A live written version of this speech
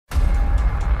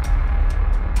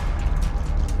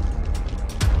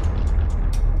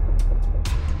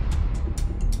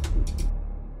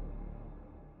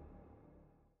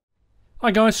Hi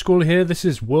guys, Squirrel here. This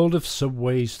is World of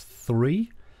Subways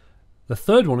 3. The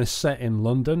third one is set in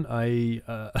London, a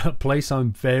place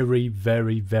I'm very,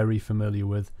 very, very familiar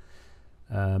with.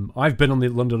 I've been on the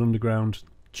London Underground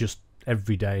just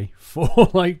every day for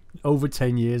like over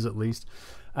 10 years at least.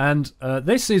 And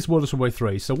this is World of Subway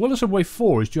 3. So World of Subway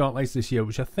 4 is due out later this year,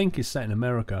 which I think is set in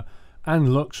America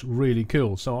and looks really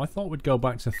cool. So I thought we'd go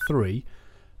back to 3.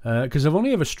 Because I've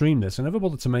only ever streamed this, I never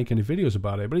bothered to make any videos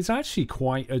about it, but it's actually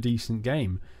quite a decent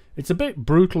game. It's a bit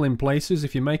brutal in places.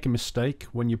 If you make a mistake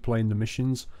when you're playing the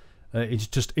missions, it's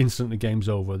just instantly game's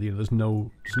over. You know, there's no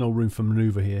room for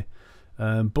manoeuvre here.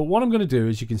 But what I'm going to do,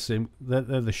 as you can see, they're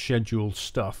the scheduled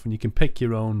stuff, and you can pick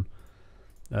your own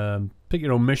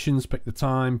missions, pick the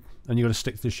time, and you've got to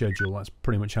stick to the schedule. That's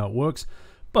pretty much how it works.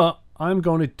 But I'm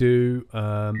going to do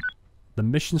the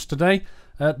missions today.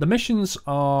 The missions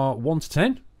are 1 to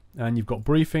 10. And you've got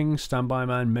briefing, standby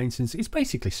man, maintenance. It's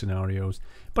basically scenarios.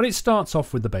 But it starts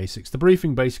off with the basics. The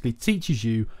briefing basically teaches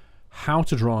you how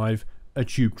to drive a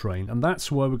tube train. And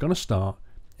that's where we're going to start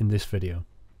in this video.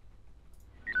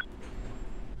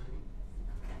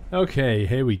 Okay,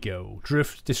 here we go.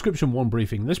 Drift Description 1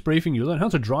 briefing. In this briefing you learn how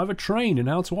to drive a train and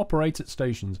how to operate at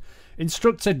stations.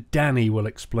 Instructor Danny will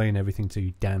explain everything to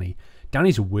you.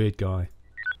 Danny's a weird guy.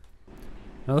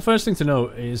 Now the first thing to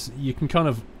note is you can kind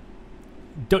of...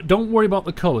 Don't worry about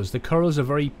the colours. The colours are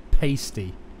very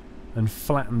pasty and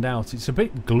flattened out. It's a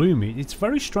bit gloomy. It's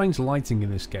very strange lighting in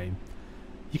this game.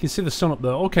 You can see the sun up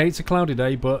there. Okay, it's a cloudy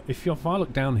day, but if I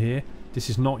look down here, this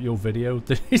is not your video.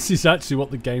 This is actually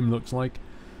what the game looks like.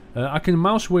 I can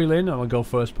mouse wheel in and I'll go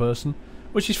first person,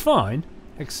 which is fine,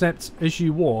 except as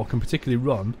you walk, and particularly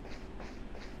run,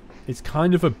 it's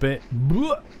kind of a bit...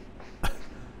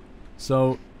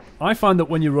 So, I find that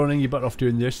when you're running, you're better off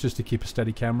doing this just to keep a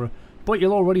steady camera. But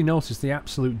you'll already notice the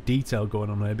absolute detail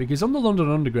going on here, because on the London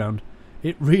Underground,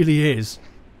 it really is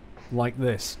like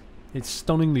this. It's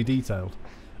stunningly detailed.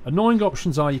 Annoying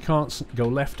options are you can't go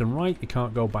left and right, you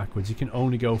can't go backwards, you can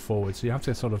only go forward, so you have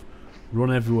to sort of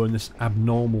run everywhere in this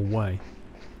abnormal way.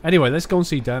 Anyway, let's go and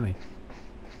see Danny.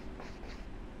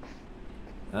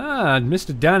 Ah,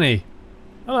 Mr. Danny.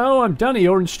 Hello, I'm Danny,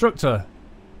 your instructor.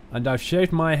 And I've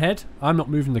shaved my head. I'm not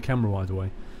moving the camera, by the way.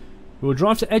 We'll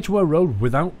drive to Edgware Road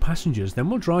without passengers, then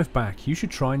we'll drive back. You should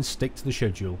try and stick to the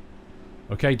schedule.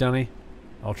 Okay, Danny.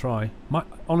 I'll try.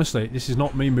 Honestly, this is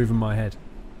not me moving my head.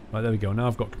 Right, there we go. Now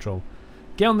I've got control.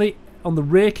 Get on the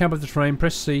rear cab of the train,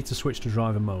 press C to switch to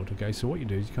driver mode. Okay, so what you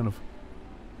do is you kind of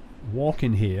walk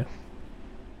in here.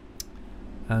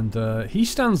 And he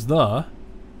stands there.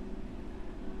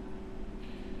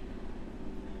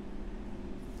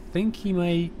 Think he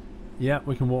may... Yeah,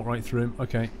 we can walk right through him.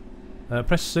 Okay.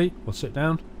 Press C, we'll sit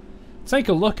down. Take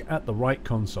a look at the right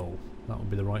console. That will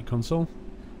be the right console.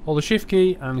 Hold the shift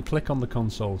key and click on the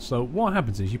console. So what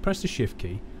happens is you press the shift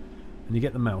key and you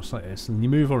get the mouse like this and you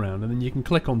move around and then you can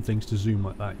click on things to zoom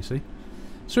like that, you see.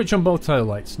 Switch on both tail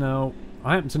lights. Now,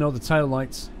 I happen to know the tail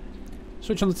lights.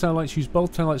 Switch on the tail lights, use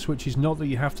both tail light switches, not that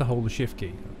you have to hold the shift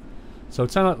key. So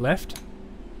tail light left,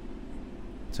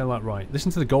 tail light right.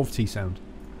 Listen to the golf tee sound.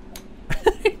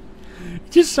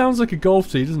 It just sounds like a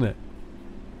golf tee, doesn't it?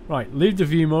 Right, leave the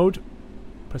view mode.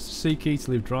 Press the C key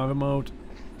to leave driver mode.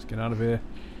 Let's get out of here.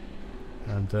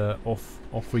 And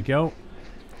off we go.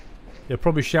 He'll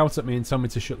probably shout at me and tell me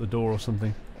to shut the door or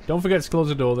something. Don't forget to close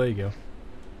the door. There you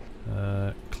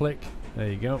go. Click. There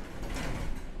you go.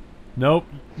 Nope.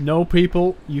 No,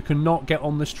 people. You cannot get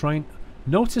on this train.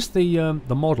 Notice the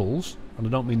models, and I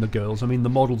don't mean the girls. I mean the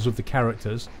models of the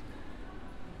characters.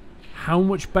 How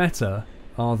much better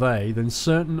are they than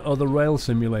certain other rail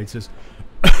simulators?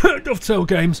 Dovetail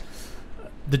games.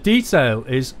 The detail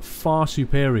is far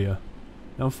superior.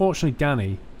 Now, unfortunately,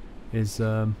 Danny is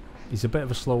he's a bit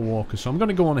of a slow walker, so I'm going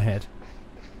to go on ahead.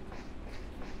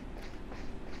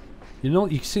 You know,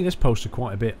 you can see this poster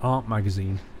quite a bit. Art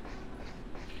magazine.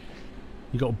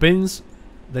 You got bins.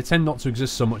 They tend not to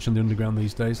exist so much on the underground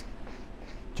these days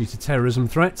due to terrorism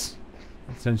threats.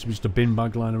 It tends to be just a bin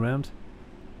bag lying around.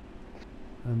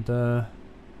 And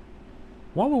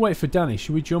while we wait for Danny,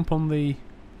 should we jump on the...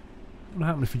 What will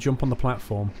happen if we jump on the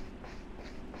platform?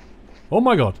 Oh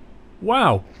my god!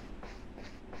 Wow!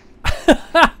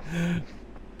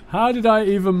 How did I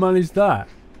even manage that?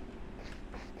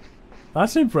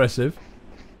 That's impressive.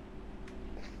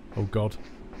 Oh god.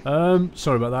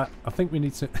 Sorry about that. I think we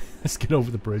need to... Let's get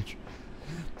over the bridge.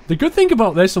 The good thing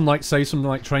about this, unlike, say, something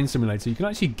like Train Simulator, you can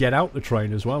actually get out the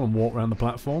train as well and walk around the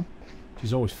platform. Which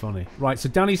is always funny. Right, so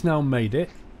Danny's now made it.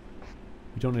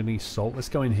 We don't need any salt. Let's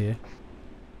go in here.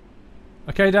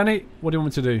 Okay, Danny, what do you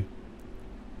want me to do?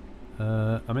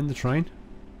 I'm in the train.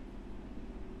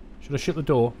 Should I shut the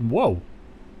door? Whoa!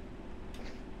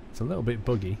 a little bit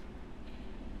buggy.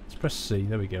 Let's press C.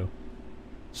 There we go.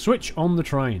 Switch on the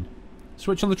train.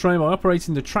 Switch on the train by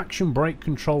operating the traction brake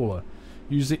controller.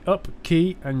 Use the up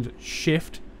key and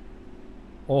shift,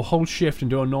 or hold shift and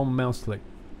do a normal mouse click.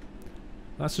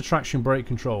 That's the traction brake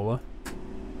controller.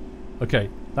 Okay,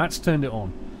 that's turned it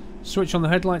on. Switch on the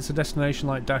headlights, the destination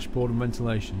light, dashboard and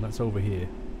ventilation. That's over here.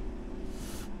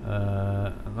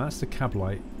 And that's the cab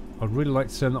light. I'd really like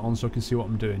to turn that on so I can see what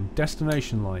I'm doing.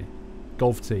 Destination light.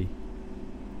 Golf tee.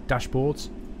 Dashboards.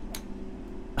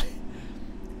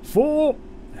 4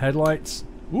 headlights.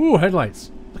 Ooh,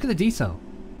 headlights. Look at the detail.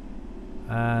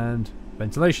 And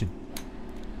ventilation.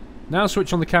 Now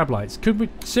switch on the cab lights. Could we...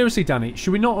 Seriously, Danny,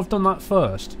 should we not have done that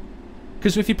first?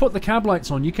 Because if you put the cab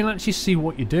lights on, you can actually see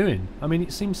what you're doing. I mean,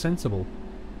 it seems sensible.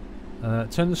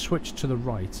 Turn the switch to the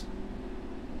right.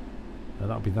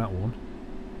 That'll be that one.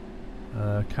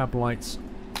 Cab lights.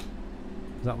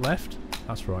 Is that left?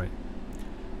 That's right.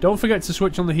 Don't forget to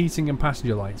switch on the heating and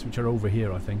passenger lights, which are over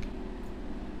here, I think.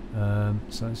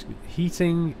 So it's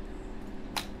heating.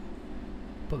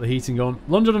 Put the heating on.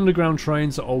 London Underground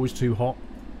trains are always too hot.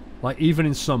 Like, even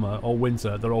in summer or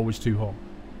winter, they're always too hot.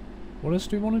 What else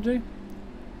do we want to do?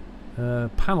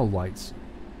 Panel lights.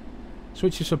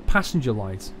 Switches for passenger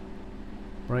lights.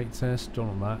 Brake test, done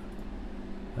on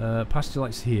that. Passenger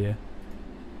lights here.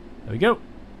 There we go.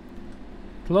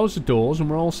 Close the doors and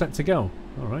we're all set to go.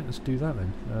 Alright, let's do that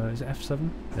then. Is it F7?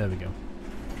 There we go.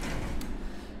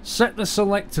 Set the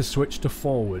selector switch to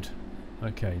forward.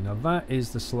 Okay, now that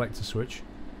is the selector switch.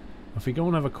 If we go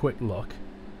and have a quick look,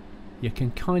 you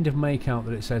can kind of make out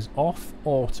that it says off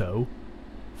auto,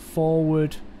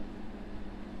 forward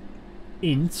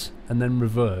int, and then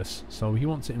reverse. So he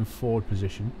wants it in forward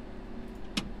position,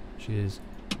 which is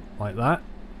like that.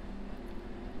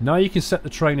 Now you can set the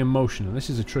train in motion, and this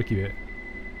is a tricky bit.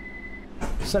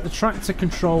 Set the tractor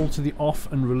control to the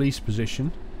off and release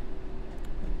position.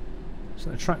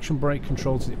 Set the traction brake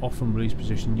control to the off and release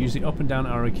position. Use the up and down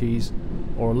arrow keys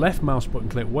or a left mouse button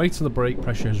click. Wait till the brake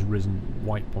pressure has risen.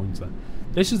 White pointer.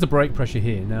 This is the brake pressure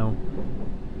here. Now,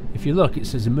 if you look, it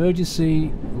says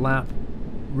emergency, lap,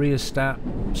 rear stat,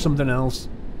 something else.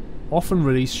 Off and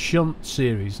release, shunt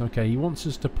series. Okay, he wants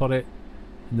us to put it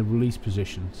in the release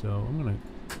position. So I'm going to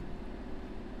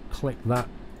click that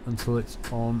until it's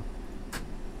on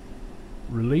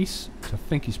release, which I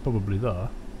think is probably there.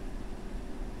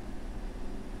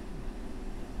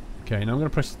 Okay, now I'm going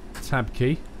to press the tab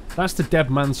key. That's the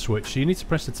dead man switch, so you need to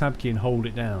press the tab key and hold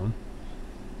it down.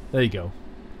 There you go.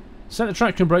 Set the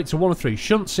traction brake to 1 or 3.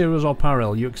 Shunt, series or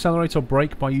parallel. You accelerate or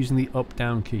brake by using the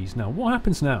up-down keys. Now, what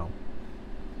happens now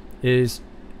is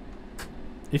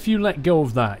if you let go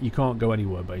of that, you can't go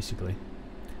anywhere, basically.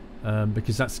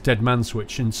 Because that's the dead man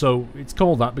switch. And so it's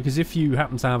called that because if you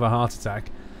happen to have a heart attack,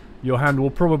 your hand will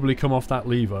probably come off that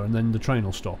lever and then the train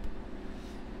will stop.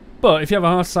 But if you have a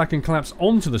heart attack and collapse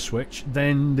onto the switch,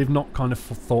 then they've not kind of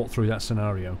thought through that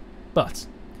scenario. But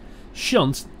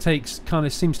shunt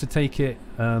seems to take it.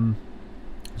 Let's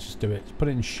just do it. Put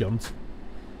it in shunt.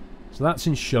 So that's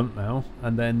in shunt now,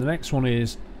 and then the next one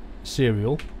is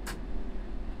serial.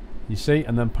 You see,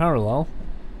 and then parallel.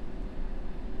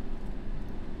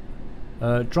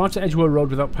 Drive to Edgware Road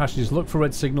without passengers. Look for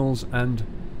red signals and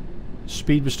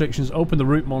speed restrictions. Open the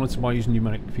route monitor by using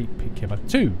numeric keypad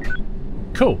 2.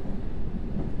 Cool.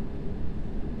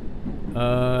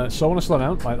 So I want to slow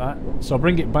down like that. So I'll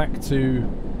bring it back to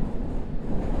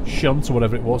shunt or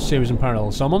whatever it was, series and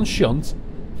parallel. So I'm on shunt.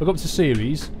 If I go up to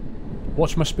series,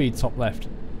 watch my speed top left.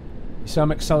 You see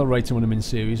I'm accelerating when I'm in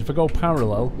series. If I go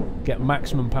parallel, get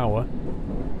maximum power.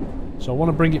 So I want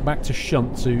to bring it back to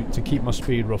shunt to keep my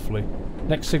speed roughly.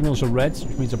 Next signals are reds,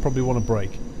 which means I probably want to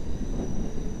brake.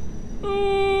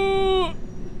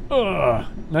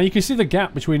 Now you can see the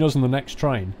gap between us and the next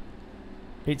train.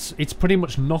 It's pretty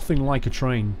much nothing like a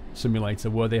train simulator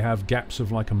where they have gaps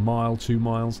of like a mile, 2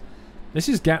 miles. This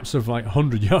is gaps of like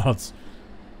 100 yards.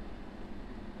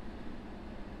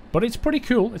 But it's pretty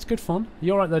cool. It's good fun.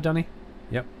 You alright there, Danny?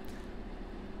 Yep.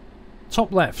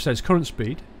 Top left says current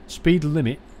speed, speed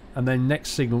limit, and then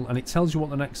next signal, and it tells you what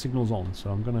the next signal's on.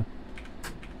 So I'm gonna...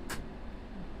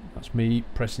 That's me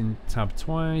pressing tab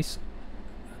twice,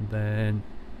 and then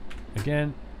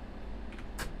again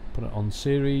put it on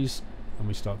series, and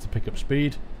we start to pick up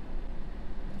speed.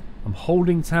 I'm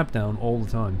holding tab down all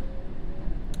the time.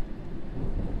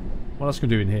 What else can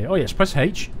we do in here? Oh yes, press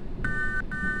H.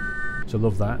 So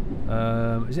love that.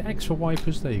 Is it X for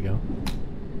wipers? There you go.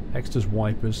 X does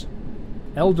wipers.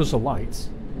 L does the lights.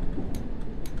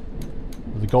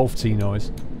 With the golf tee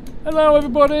noise. Hello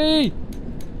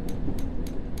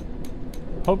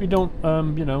Hope you don't,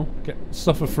 you know,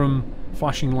 suffer from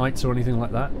flashing lights or anything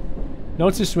like that.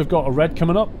 Notice we've got a red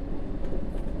coming up.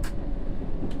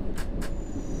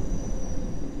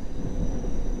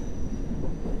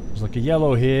 There's like a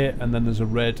yellow here, and then there's a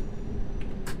red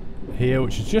here,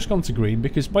 which has just gone to green,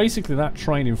 because basically that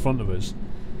train in front of us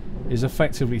is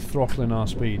effectively throttling our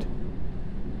speed.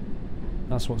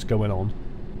 That's what's going on.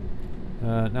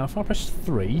 Now if I press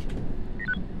 3,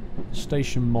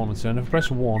 station monitor, and if I press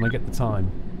 1 I get the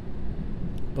time.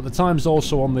 But the time's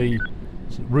also on the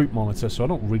route monitor, so I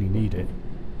don't really need it.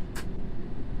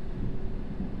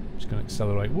 Just going to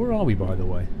accelerate. Where are we, by the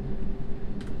way?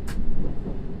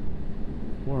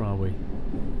 Where are we?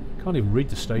 Can't even read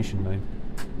the station name.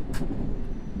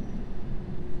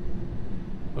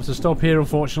 I have to stop here,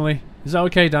 unfortunately. Is that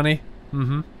okay, Danny?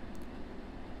 Mm-hmm.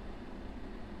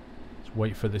 Let's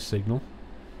wait for this signal.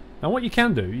 Now what you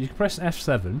can do, you can press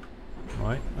F7,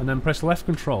 right, and then press left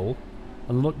control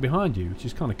and look behind you, which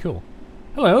is kind of cool.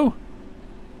 Hello!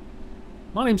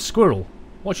 My name's Squirrel.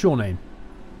 What's your name?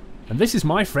 And this is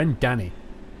my friend Danny.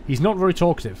 He's not very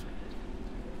talkative.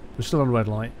 We're still on red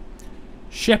light.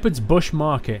 Shepherd's Bush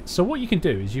Market. So what you can do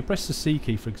is you press the C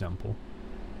key, for example.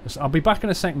 I'll be back in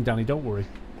a second, Danny, don't worry.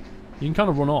 You can kind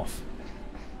of run off.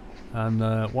 And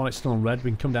while it's still on red, we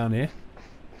can come down here.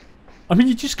 I mean,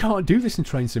 you just can't do this in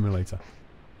Train Simulator.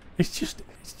 It's just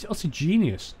a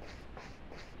genius.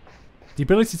 The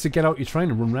ability to get out your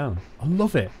train and run round. I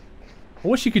love it. I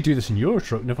wish you could do this in Euro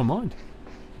Truck, never mind.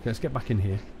 Okay, let's get back in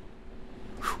here.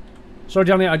 Whew. Sorry,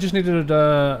 Danny, I just needed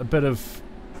a bit of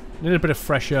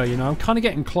fresh air, you know. I'm kind of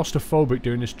getting claustrophobic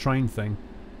doing this train thing.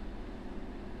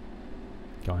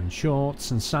 Guy in shorts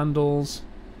and sandals.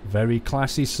 Very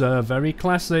classy, sir. Very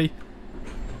classy.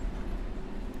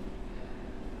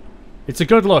 It's a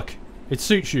good look. It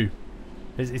suits you.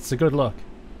 It's a good look.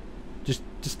 Just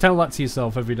tell that to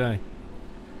yourself every day.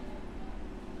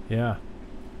 Yeah.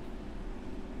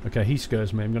 Okay, he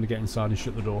scares me. I'm going to get inside and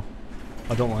shut the door.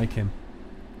 I don't like him.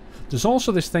 There's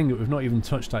also this thing that we've not even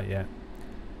touched at yet,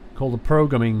 called the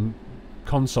programming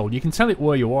console. You can tell it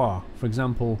where you are. For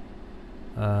example,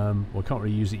 well, I can't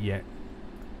really use it yet.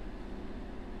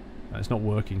 It's not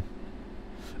working.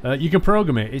 You can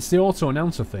program it. It's the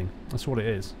auto-announcer thing. That's what it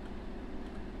is.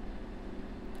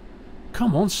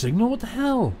 Come on, Signal. What the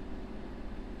hell?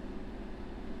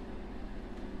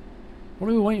 What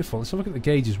are we waiting for? Let's have a look at the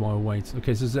gauges while we wait.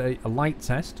 Okay, so there's a light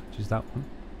test, which is that one.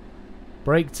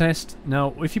 Brake test.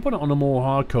 Now, if you put it on a more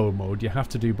hardcore mode, you have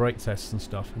to do brake tests and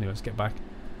stuff. Anyway, let's get back.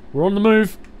 We're on the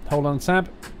move. Hold on tab.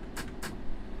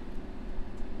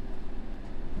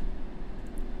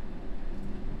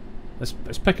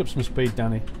 Let's pick up some speed,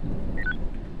 Danny.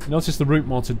 Notice the route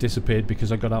mod had disappeared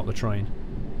because I got out the train.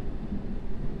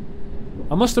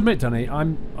 I must admit, Danny,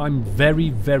 I'm very,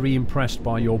 very impressed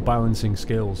by your balancing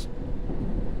skills.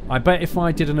 I bet if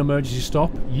I did an emergency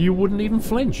stop, you wouldn't even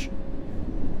flinch.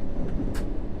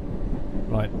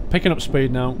 Right, picking up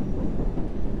speed now.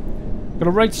 Got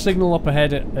a red signal up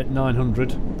ahead at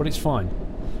 900, but it's fine.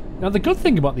 Now the good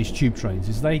thing about these tube trains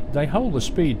is they hold the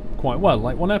speed quite well.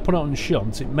 Like when I put it on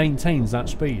shunt, it maintains that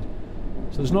speed.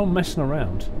 So there's no messing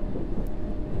around.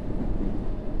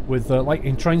 With like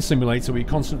in Train Simulator, where you're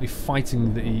constantly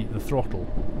fighting the throttle.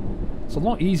 It's a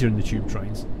lot easier in the tube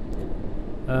trains.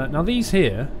 Now these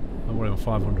here, oh, whatever,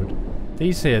 500.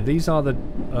 These here, these are the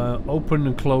open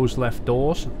and closed left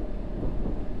doors.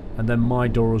 And then my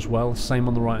door as well, same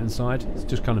on the right hand side. It's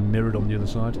just kind of mirrored on the other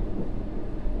side.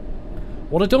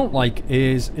 What I don't like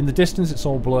is, in the distance it's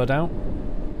all blurred out.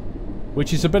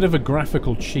 Which is a bit of a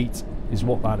graphical cheat, is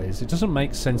what that is. It doesn't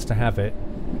make sense to have it.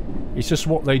 It's just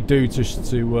what they do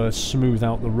to smooth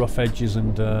out the rough edges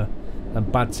and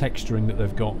bad texturing that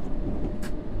they've got.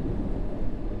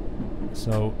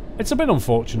 So, it's a bit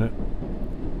unfortunate.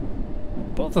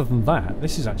 But other than that,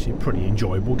 this is actually a pretty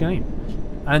enjoyable game.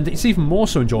 And it's even more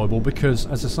so enjoyable because,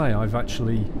 as I say, I've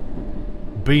actually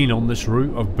been on this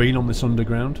route. I've been on this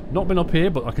underground. Not been up here,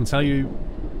 but I can tell you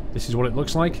this is what it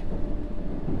looks like.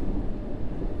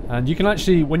 And you can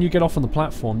actually, when you get off on the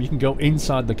platform, you can go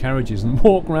inside the carriages and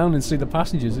walk around and see the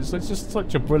passengers. It's just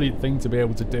such a brilliant thing to be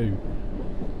able to do.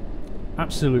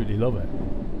 Absolutely love it.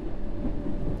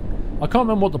 I can't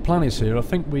remember what the plan is here. I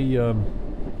think we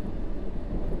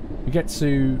get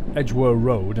to Edgware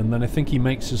Road, and then I think he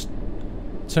makes us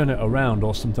turn it around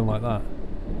or something like that.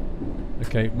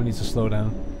 Okay, we need to slow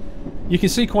down. You can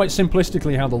see quite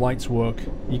simplistically how the lights work.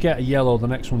 You get a yellow, the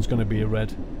next one's going to be a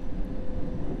red.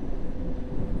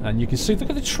 And you can see, look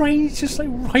at the train, it's just like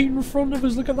right in front of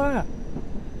us, look at that.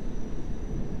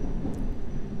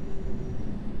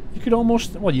 You could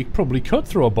almost, well, you probably could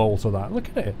throw a bolt of that, look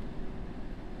at it.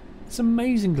 It's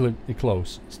amazingly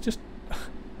close. It's just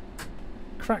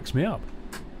cracks me up.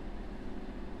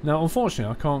 Now,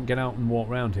 unfortunately, I can't get out and walk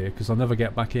around here because I'll never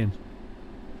get back in.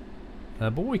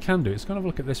 But what we can do is kind of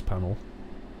look at this panel.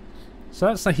 So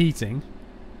that's the heating.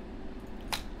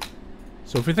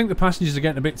 So if we think the passengers are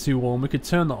getting a bit too warm, we could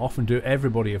turn that off and do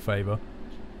everybody a favour.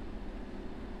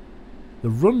 The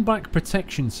run-back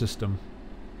protection system.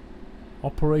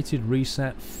 Operated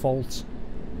reset fault.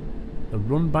 The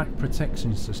run-back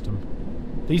protection system.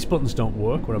 These buttons don't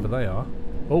work wherever they are.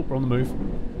 Oh, we're on the move.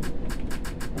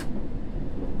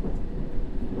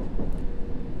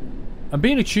 And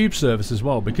being a tube service as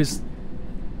well, because,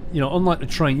 you know, unlike the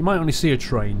train, you might only see a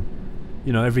train,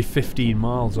 you know, every 15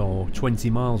 miles or 20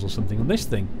 miles or something. On this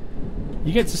thing,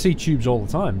 you get to see tubes all the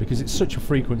time because it's such a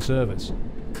frequent service.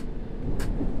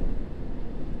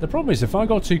 The problem is, if I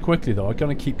go too quickly though, I'm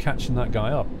going to keep catching that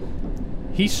guy up.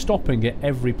 He's stopping at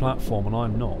every platform and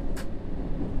I'm not.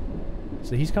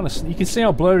 So he's kind of... You can see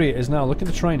how blurry it is now. Look at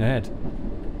the train ahead.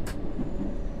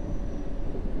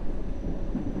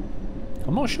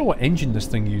 I'm not sure what engine this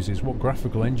thing uses, what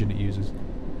graphical engine it uses.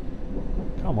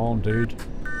 Come on, dude.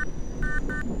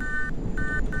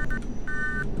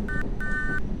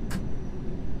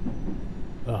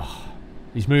 Ugh.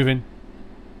 He's moving.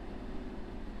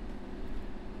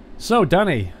 So,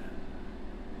 Danny.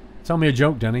 Tell me a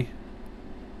joke, Danny.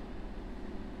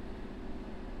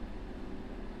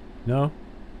 No?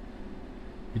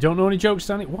 You don't know any jokes,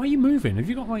 Danny? Why are you moving? Have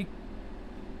you got, like,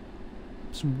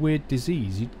 some weird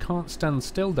disease? You can't stand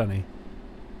still, Danny.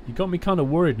 You got me kind of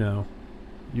worried now.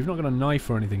 You've not got a knife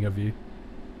or anything, have you?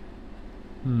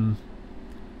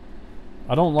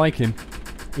 I don't like him.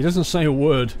 He doesn't say a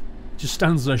word. Just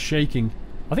stands there shaking.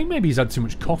 I think maybe he's had too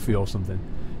much coffee or something.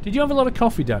 Did you have a lot of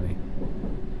coffee, Danny?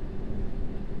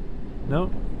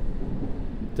 No?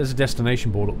 There's a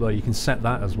destination board up there. You can set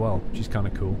that as well, which is kind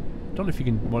of cool. Don't know if you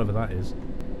can... whatever that is.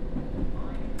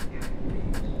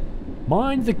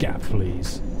 Mind the gap,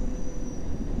 please.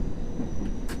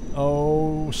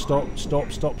 Oh, stop,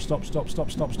 stop, stop, stop, stop,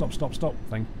 stop, stop, stop, stop, stop.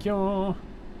 Thank you.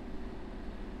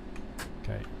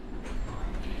 Okay.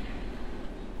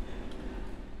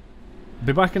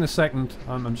 Be back in a second.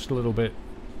 I'm just a little bit...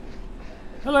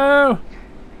 Hello!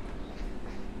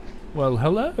 Well,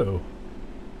 hello.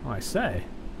 I say.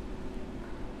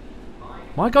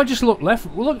 My guy just looked left.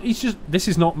 Well, look, he's just... This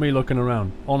is not me looking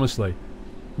around, honestly.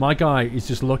 My guy is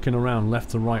just looking around left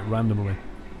to right randomly.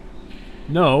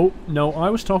 No, no, I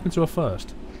was talking to her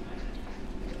first.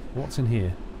 What's in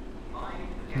here?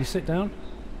 Can you sit down?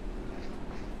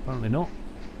 Apparently not.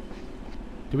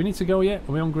 Do we need to go yet?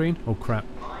 Are we on green? Oh, crap.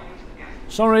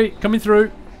 Sorry, coming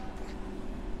through.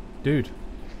 Dude.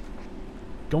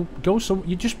 Go some...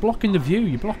 You're just blocking the view.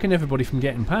 You're blocking everybody from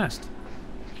getting past.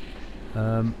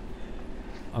 I'm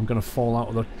going to fall out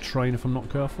of the train if I'm not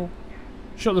careful.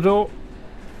 Shut the door.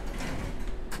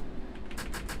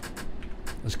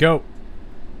 Let's go.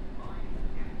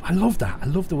 I love that. I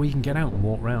love the way you can get out and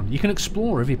walk around. You can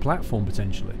explore every platform,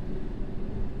 potentially.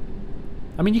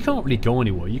 I mean, you can't really go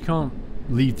anywhere. You can't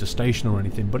leave the station or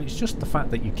anything, but it's just the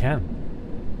fact that you can.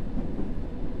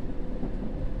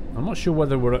 I'm not sure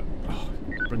whether we're at... Oh,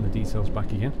 bring the details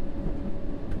back again.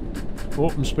 Oh,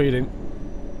 I'm speeding.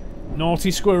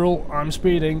 Naughty squirrel, I'm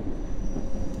speeding.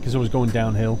 Because I was going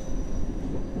downhill.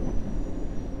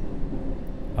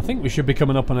 I think we should be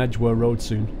coming up on Edgware Road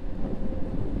soon.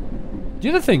 The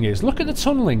other thing is, look at the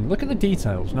tunnelling, look at the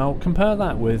details. Now, compare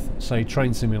that with, say,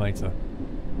 Train Simulator.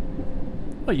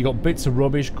 Look, you got bits of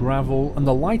rubbish, gravel, and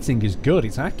the lighting is good,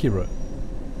 it's accurate.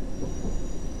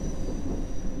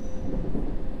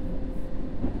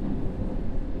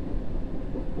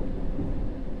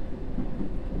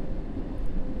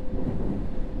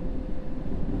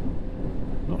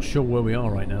 Not sure where we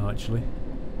are right now, actually.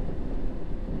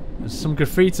 There's some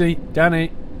graffiti.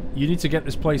 Danny, you need to get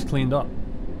this place cleaned up.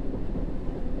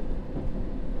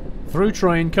 Through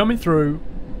train, coming through.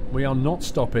 We are not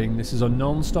stopping. This is a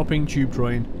non-stopping tube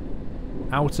train.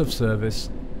 Out of service.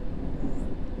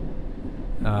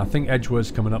 I think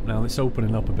Edgeware's coming up now. It's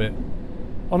opening up a bit.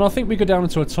 Oh no, I think we go down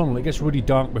into a tunnel. It gets really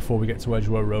dark before we get to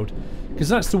Edgware Road. Because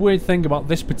that's the weird thing about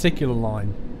this particular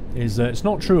line. Is it's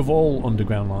not true of all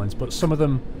underground lines, but some of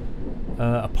them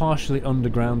are partially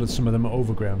underground and some of them are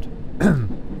overground.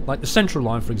 Like the Central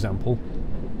line, for example,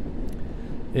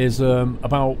 is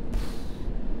about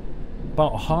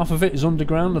half of it is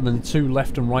underground, and then the two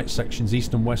left and right sections,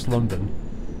 East and West London,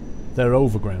 they're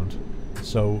overground.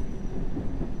 So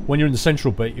when you're in the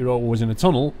central bit, you're always in a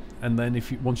tunnel, and then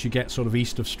if you, once you get sort of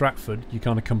east of Stratford, you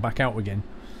kind of come back out again.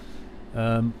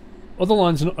 Other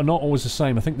lines are not always the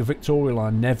same. I think the Victoria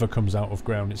line never comes out of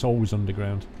ground, it's always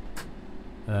underground.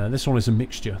 This one is a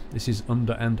mixture. This is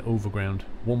under and overground.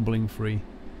 Wombling free.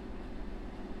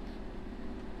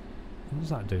 What does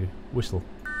that do? Whistle.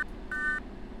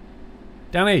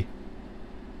 Danny!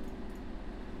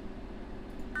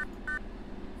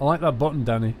 I like that button,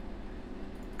 Danny.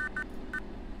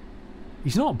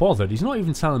 He's not bothered. He's not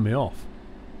even telling me off.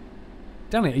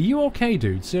 Danny, are you okay,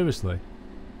 dude? Seriously.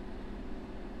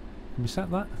 Can we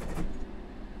set that?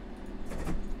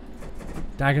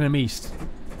 Dagenham East.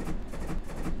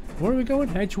 Where are we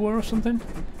going? Edgware or something?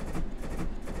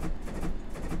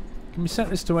 Can we set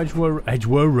this to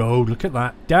Edgware Road? Look at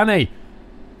that. Danny!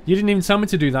 You didn't even tell me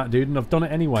to do that, dude, and I've done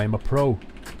it anyway. I'm a pro.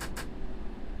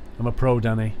 I'm a pro,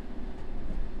 Danny.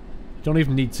 Don't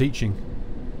even need teaching.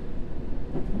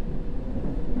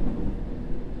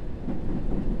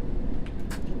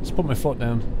 Let's put my foot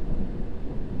down.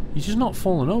 He's just not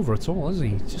falling over at all, is he?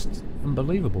 It's just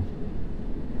unbelievable.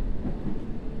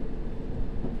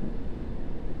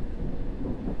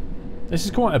 This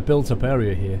is quite a built-up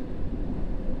area here.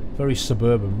 Very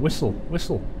suburban. Whistle.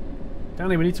 Whistle.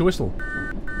 Danny, we need to whistle.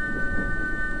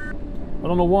 I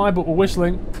don't know why, but we're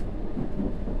whistling.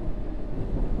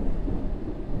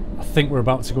 I think we're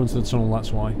about to go into the tunnel,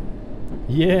 that's why.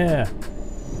 Yeah!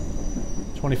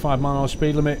 25 mph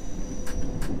speed limit.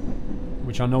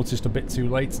 Which I noticed a bit too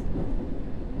late.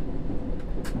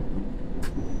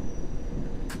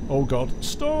 Oh god.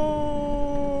 Stop!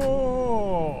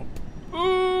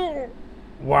 Ooh.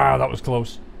 Wow, that was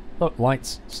close. Look,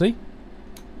 lights. See?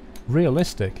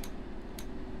 Realistic.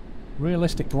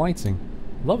 Realistic lighting.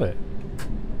 Love it.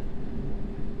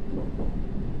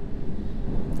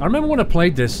 I remember when I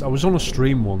played this, I was on a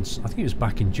stream once. I think it was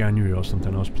back in January or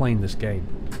something. I was playing this game.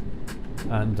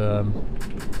 And,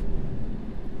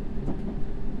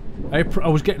 I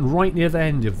was getting right near the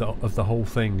end of the whole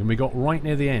thing, and we got right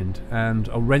near the end, and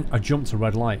I jumped a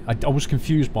red light. I was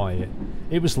confused by it.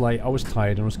 It was late, I was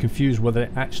tired, and I was confused whether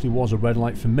it actually was a red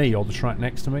light for me or the track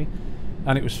next to me,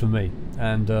 and it was for me.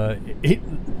 And it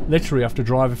literally, after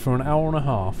driving for an hour and a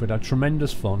half, we'd had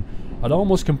tremendous fun. I'd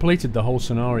almost completed the whole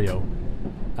scenario,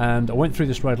 and I went through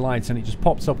this red light, and it just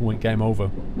popped up and went game over.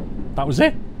 That was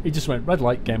it. It just went red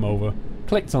light, game over.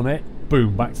 Clicked on it,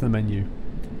 boom, back to the menu.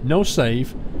 No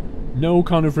save. No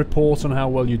kind of report on how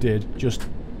well you did, just,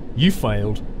 you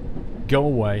failed, go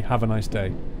away, have a nice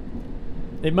day.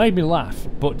 It made me laugh,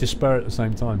 but despair at the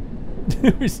same time.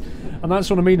 And that's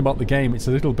what I mean about the game, it's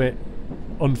a little bit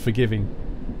unforgiving.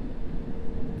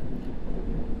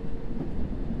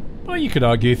 Well, you could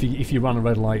argue if you ran a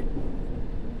red light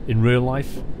in real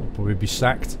life, you'd probably be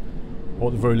sacked, or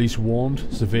at the very least warned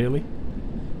severely.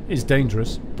 It's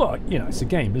dangerous, but, you know, it's a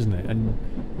game, isn't it? And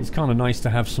it's kind of nice to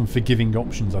have some forgiving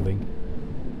options, I think.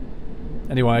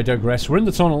 Anyway, I digress. We're in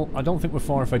the tunnel. I don't think we're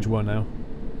far off Edgware now.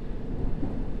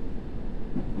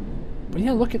 But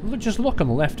yeah, just look on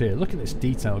the left here. Look at this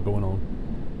detail going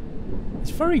on.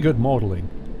 It's very good modelling.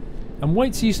 And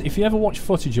wait till if you ever watch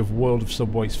footage of World of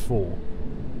Subways 4.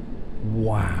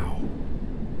 Wow.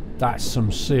 That's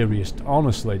some serious...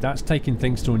 Honestly, that's taking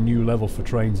things to a new level for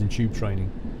trains and tube training.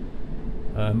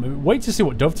 Wait to see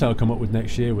what Dovetail come up with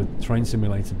next year with Train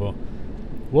Simulator, but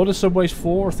World of Subways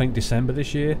 4, I think December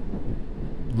this year,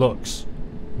 looks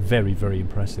very, very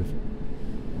impressive.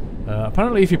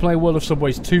 Apparently if you play World of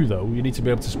Subways 2 though, you need to be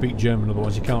able to speak German,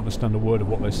 otherwise you can't understand a word of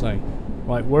what they say.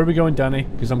 Right, where are we going, Danny?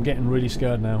 Because I'm getting really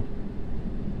scared now.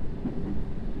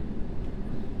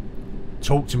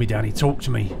 Talk to me, Danny, talk to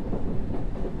me.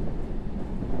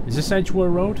 Is this Edgware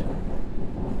Road?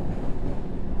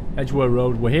 Edgware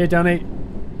Road, we're here, Danny.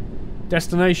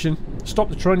 Destination. Stop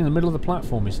the train in the middle of the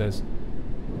platform, he says.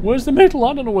 Where's the middle?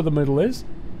 I don't know where the middle is.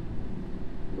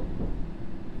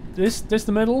 This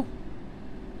the middle?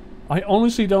 I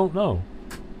honestly don't know.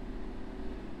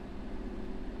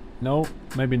 No,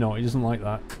 maybe not. He doesn't like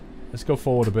that. Let's go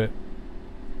forward a bit.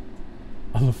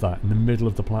 I love that, in the middle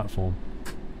of the platform.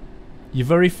 Your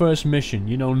very first mission,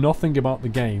 you know nothing about the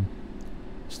game.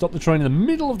 Stop the train in the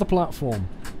middle of the platform.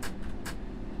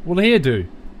 What'll here do?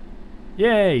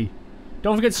 Yay!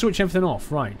 Don't forget to switch everything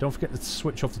off. Right, don't forget to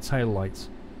switch off the tail lights.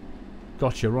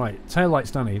 Gotcha, right. Tail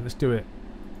lights, Danny. Let's do it.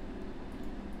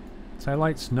 Tail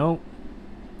lights? No.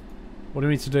 What do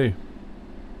we need to do? Do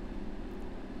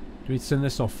we need to turn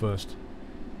this off first?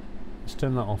 Let's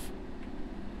turn that off.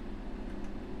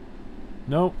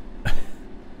 No.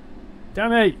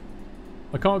 Danny!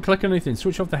 I can't click on anything.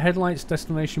 Switch off the headlights,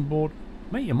 destination board.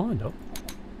 Make your mind up.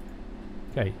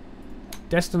 Okay.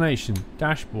 Destination,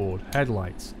 dashboard,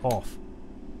 headlights, off.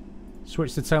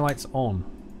 Switch the taillights on.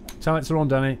 Taillights are on,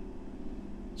 Danny.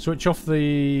 Switch off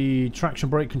the traction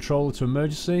brake controller to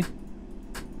emergency.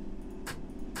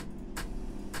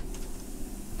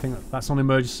 I think that's on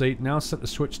emergency. Now set the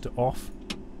switch to off.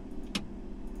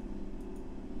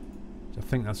 I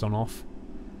think that's on off.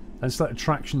 and select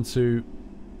traction to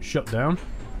shut down.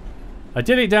 I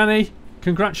did it, Danny!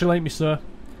 Congratulate me, sir.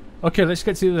 Okay, let's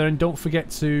get to the other end. Don't forget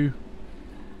to...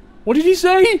 What did he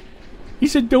say? He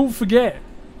said don't forget.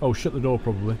 Oh, shut the door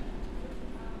probably.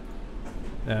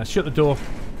 Yeah, shut the door.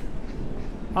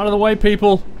 Out of the way,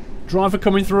 people. Driver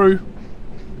coming through.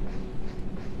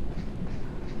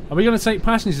 Are we going to take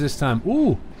passengers this time?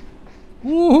 Ooh.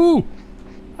 Woohoo.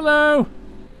 Hello.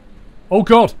 Oh,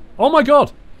 God. Oh, my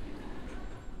God.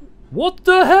 What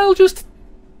the hell just...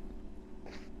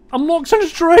 I'm locked on a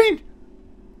train.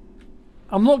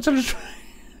 I'm locked on a train.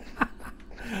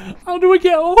 How do I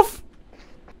get off?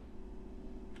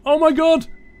 Oh, my God.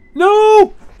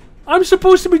 No. I'm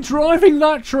supposed to be driving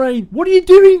that train. What are you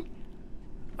doing?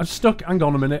 I'm stuck. Hang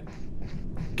on a minute.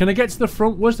 Can I get to the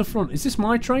front? Where's the front? Is this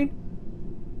my train?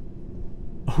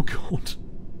 Oh, God.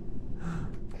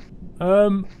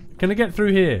 Can I get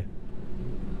through here?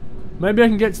 Maybe I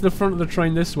can get to the front of the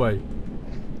train this way.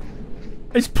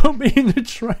 It's put me in the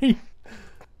train.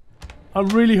 I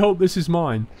really hope this is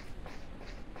mine.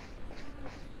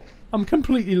 I'm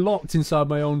completely locked inside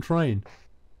my own train.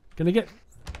 Can I get...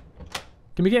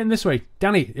 Can we get in this way?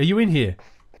 Danny, are you in here?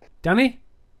 Danny?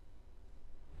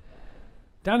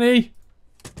 Danny?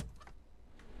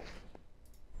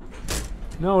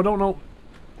 No, I don't know.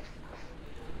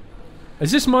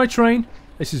 Is this my train?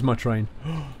 This is my train.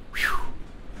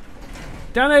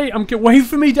 Danny, wait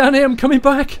for me, Danny. I'm coming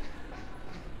back.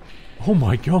 Oh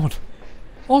my God.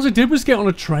 All I did was get on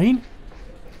a train.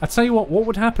 I tell you what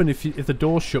would happen if the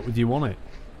door's shut with you on it?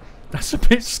 That's a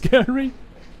bit scary.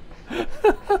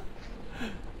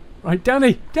 Right,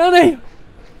 Danny! Danny!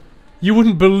 You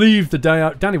wouldn't believe the day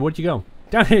out. Danny, where'd you go?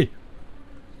 Danny!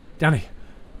 Danny.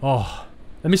 Oh.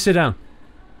 Let me sit down.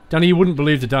 Danny, you wouldn't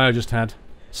believe the day I just had.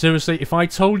 Seriously, if I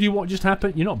told you what just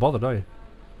happened, you're not bothered, are you?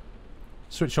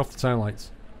 Switch off the taillights.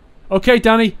 Okay,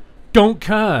 Danny. Don't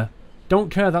care. Don't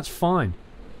care, that's fine.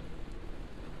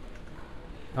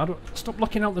 How do I... Stop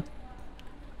looking out the...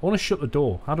 I want to shut the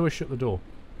door. How do I shut the door?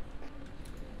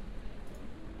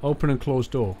 Open and close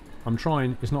door. I'm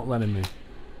trying. It's not letting me.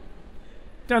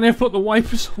 Danny, I've put the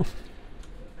wipers on.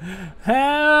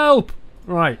 Help!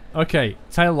 Right, okay.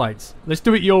 Tail lights. Let's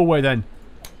do it your way then.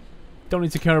 Don't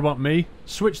need to care about me.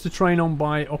 Switch the train on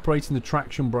by operating the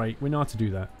traction brake. We know how to do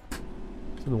that.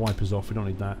 Turn the wipers off. We don't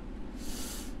need that.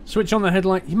 Switch on the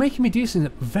headlight. You're making me do this in a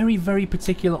very, very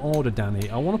particular order, Danny.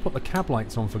 I want to put the cab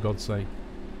lights on, for God's sake.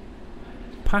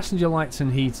 Passenger lights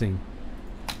and heating.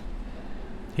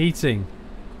 Heating.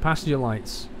 Passenger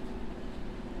lights.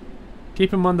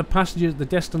 Keep in mind the passenger at the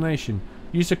destination.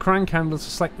 Use the crank handle to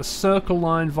select the circle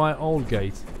line via old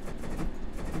gate.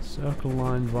 Circle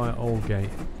line via old gate.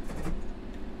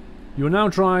 You will now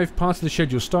drive part of the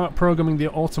schedule. Start programming the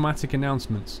automatic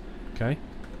announcements. Okay.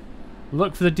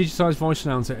 Look for the digitized voice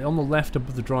announcer on the left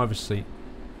above the driver's seat.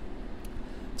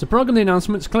 To program the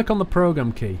announcements, click on the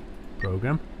program key.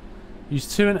 Program.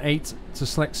 Use 2 and 8 to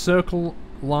select circle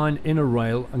line inner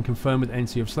rail and confirm with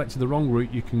enter. You've selected the wrong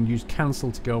route. You can use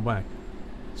cancel to go back.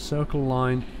 Circle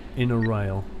line inner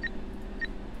rail.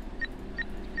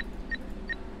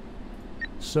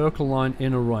 Circle line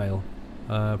inner rail.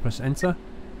 Press enter.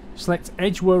 Select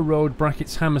Edgware Road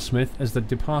brackets Hammersmith as the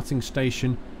departing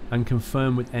station and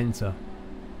confirm with enter.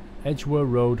 Edgware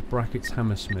Road brackets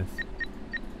Hammersmith.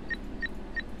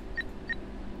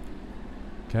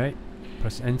 Okay,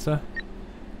 press enter.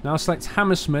 Now select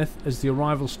Hammersmith as the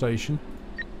arrival station.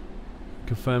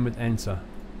 Confirm with enter.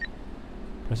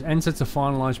 Press enter to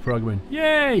finalise programming.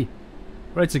 Yay!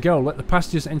 Ready to go. Let the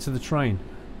passengers enter the train.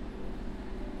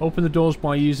 Open the doors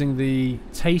by using the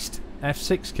Taste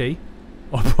F6 key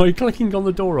or by clicking on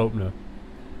the door opener.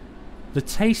 The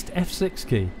Taste F6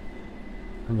 key.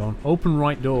 Hang on. Open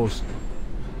right doors.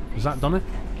 Has that done it?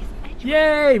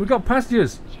 Yay! We got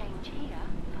passengers!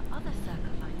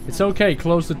 It's okay.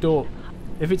 Close the door.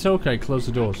 If it's okay, close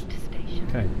the doors.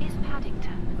 Okay.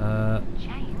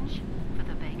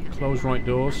 Close right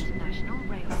doors.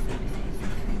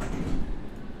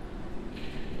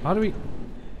 How do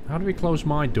we close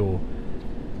my door?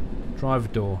 Driver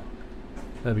door.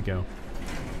 There we go.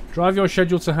 Drive your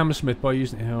schedule to Hammersmith by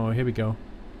using... Oh, here we go.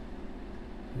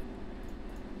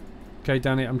 Okay,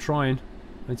 Danny, I'm trying.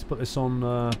 I need to put this on...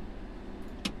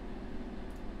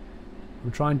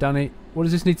 I'm trying, Danny. What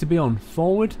does this need to be on?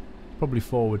 Forward? Probably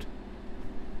forward.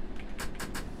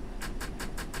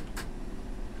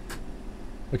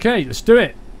 Okay, let's do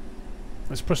it.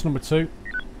 Let's press number 2.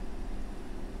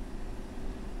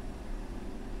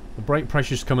 The brake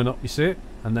pressure's coming up, you see it?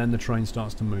 And then the train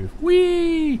starts to move.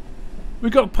 Whee!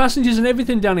 We've got passengers and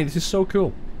everything, Danny. This is so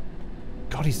cool.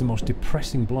 God, he's the most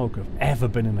depressing bloke I've ever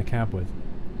been in a cab with.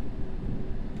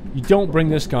 You don't bring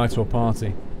this guy to a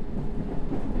party.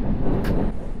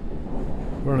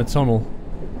 We're in a tunnel.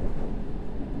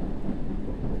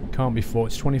 Can't be 40.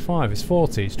 It's 25. It's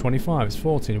 40. It's 25. It's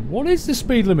 40. What is the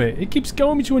speed limit? It keeps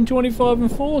going between 25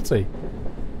 and 40.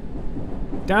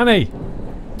 Danny!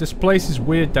 This place is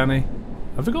weird, Danny.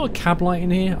 Have we got a cab light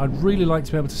in here? I'd really like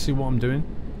to be able to see what I'm doing.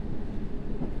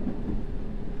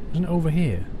 Isn't it over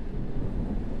here?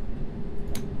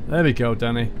 There we go,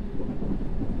 Danny.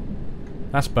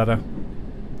 That's better.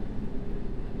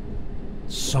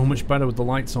 So much better with the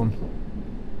lights on.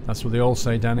 That's what they all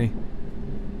say, Danny.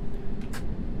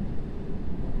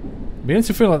 I'm beginning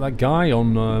to feel like that guy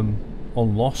on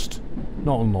Lost.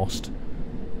 Not on Lost.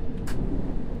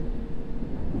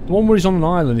 The one where he's on an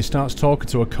island, he starts talking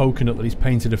to a coconut that he's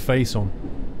painted a face on.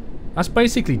 That's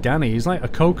basically Danny. He's like a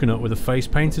coconut with a face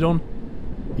painted on.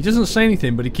 He doesn't say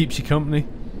anything, but he keeps you company.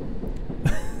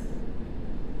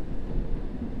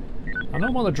 I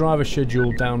don't want the driver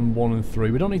schedule down 1 and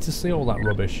 3. We don't need to see all that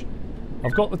rubbish.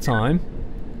 I've got the time.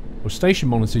 Well, station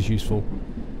monitor's useful.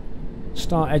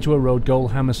 Start Edgware Road, Goal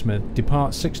Hammersmith.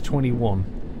 Depart 6:21.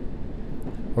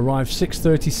 Arrive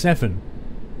 6:37.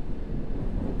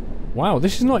 Wow,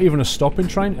 this is not even a stopping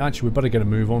train. Actually, we better get a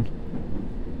move on.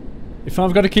 If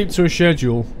I've got to keep to a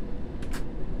schedule,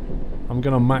 I'm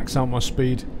going to max out my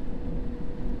speed.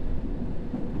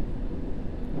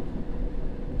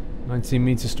 19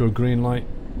 meters to a green light.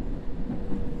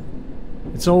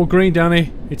 It's all green,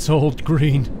 Danny. It's all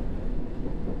green.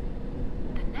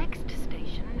 The next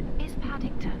station is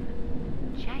Paddington.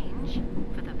 Change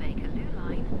for the Bakerloo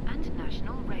Line and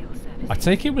National Rail Service. I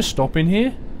take it we're stopping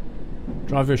here?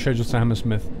 Drive your schedule to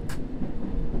Hammersmith.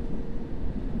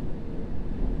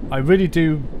 I really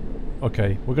do...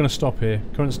 Okay, we're going to stop here.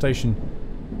 Current station.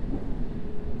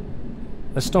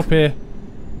 Let's stop here.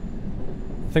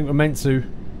 I think we're meant to.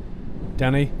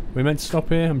 Danny, we're meant to stop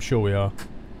here? I'm sure we are.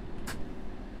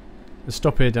 Let's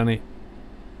stop here, Danny.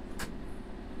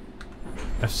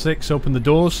 F6, open the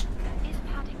doors. Is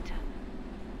Paddington.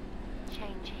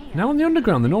 Change here. Now on the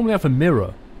underground, they normally have a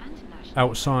mirror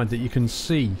outside that you can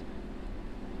see.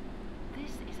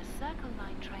 This is a Circle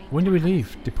Line train. When do we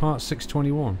leave? Depart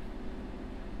 6:21.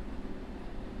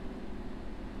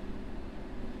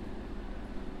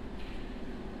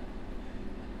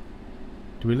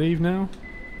 Do we leave now?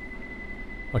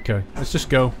 Okay, let's just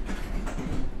go.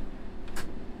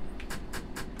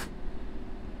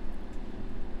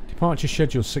 Departure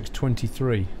schedule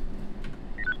 6:23.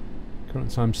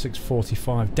 Current time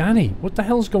 6:45. Danny, what the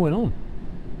hell's going on?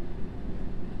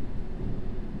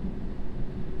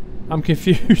 I'm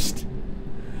confused.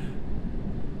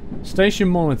 Station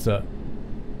monitor.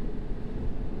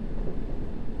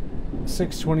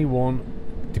 6:21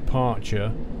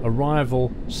 departure.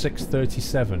 Arrival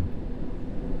 6:37.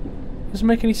 Doesn't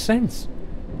make any sense.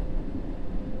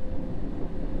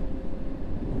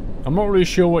 I'm not really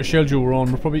sure what schedule we're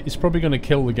on. It's probably going to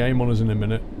kill the game on us in a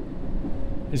minute.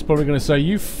 It's probably going to say,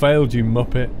 "You failed, you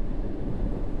muppet."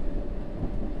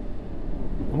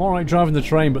 I'm alright driving the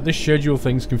train, but this schedule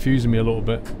thing's confusing me a little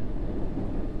bit.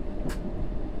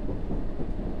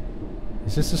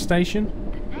 Is this a station?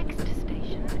 The next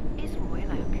station is Royal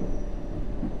Oak.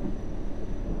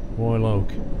 Royal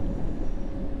Oak.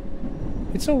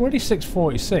 It's already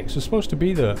 6:46. We're supposed to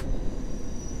be there.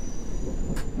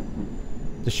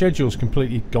 The schedule's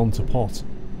completely gone to pot.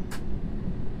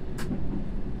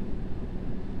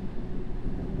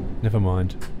 Never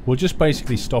mind. We'll just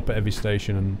basically stop at every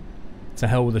station and to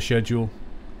hell with the schedule.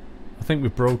 I think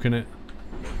we've broken it.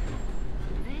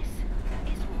 This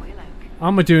is Royal Oak. How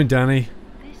am I doing, Danny?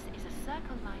 This is a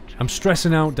Circle Line train. I'm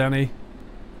stressing out, Danny.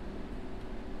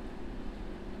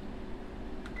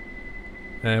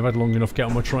 I've had long enough. Get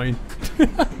on my train.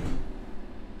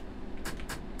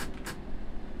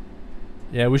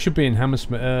 Yeah, we should be in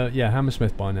Hammersmith. Yeah,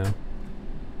 Hammersmith by now.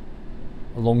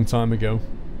 A long time ago.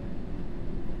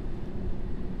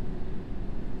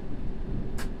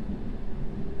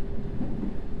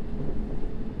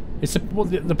 It's well,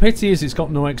 the pity is it's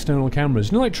got no external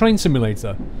cameras. You know, like Train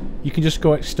Simulator, you can just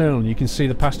go external and you can see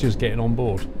the passengers getting on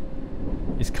board.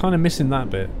 It's kind of missing that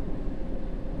bit.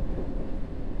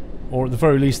 Or at the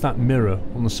very least that mirror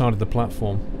on the side of the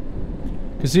platform.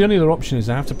 Because the only other option is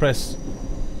I have to press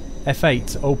F8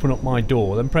 to open up my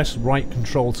door, then press right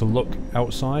control to look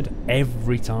outside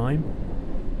every time.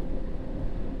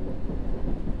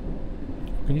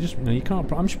 Can you just... No, you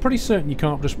can't... I'm pretty certain you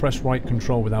can't just press right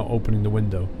control without opening the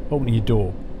window. Opening your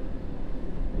door.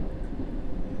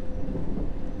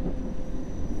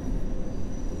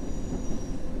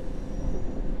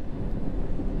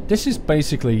 This is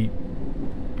basically...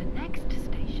 The next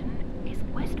station is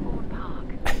Westbourne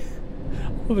Park.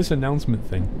 love this announcement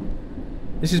thing.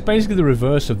 This is basically the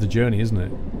reverse of the journey, isn't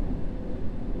it?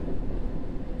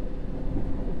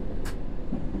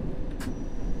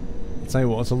 I'll tell you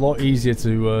what, it's a lot easier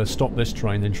to stop this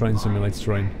train than Train Simulator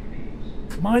train.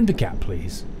 Mind the gap,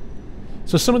 please.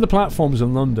 So some of the platforms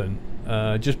in London,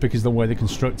 just because of the way they're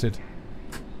constructed,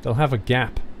 they'll have a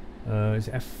gap. Is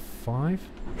it F5?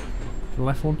 The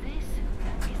left one?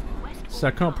 So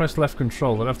I can't press left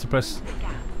control, I'd have to press...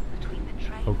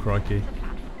 Oh crikey.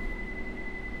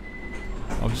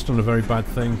 I've just done a very bad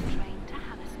thing.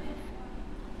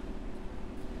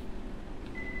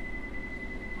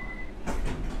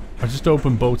 I just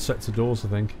opened both sets of doors, I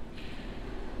think.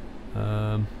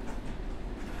 I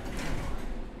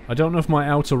don't know if my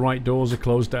outer right doors are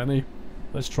closed, Danny.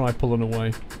 Let's try pulling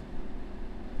away.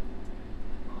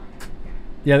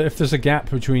 Yeah, if there's a gap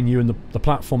between you and the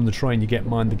platform and the train, you get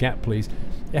mind the gap, please.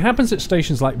 It happens at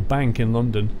stations like Bank in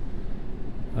London.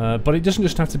 But it doesn't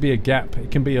just have to be a gap, it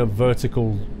can be a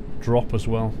vertical drop as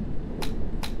well.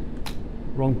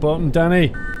 Wrong button,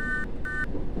 Danny!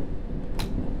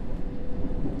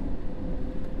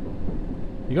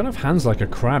 You gotta have hands like a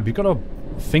crab, you gotta have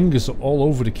fingers all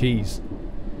over the keys.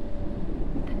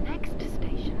 The next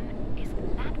station is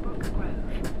Ladbroke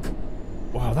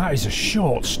Grove. Wow, that is a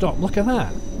short stop, look at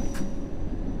that!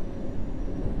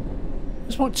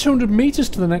 It's about 200 metres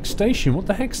to the next station, what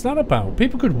the heck's that about?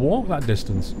 People could walk that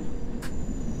distance.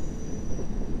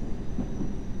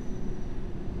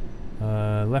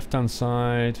 Left hand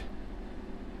side,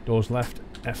 doors left,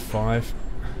 F5. This is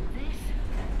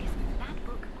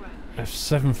Ladbroke Grove.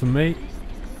 F7 for me,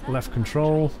 left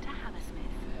control.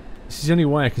 This is the only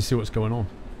way I can see what's going on.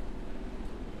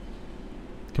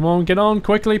 Come on, get on,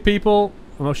 quickly people!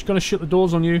 I'm just going to shut the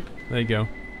doors on you. There you go.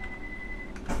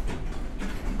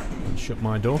 And shut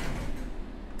my door.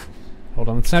 Hold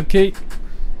on the tab key.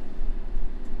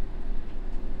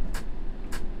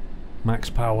 Max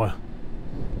power.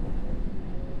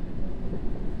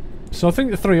 So I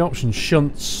think the three options,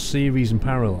 shunt, series and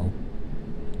parallel.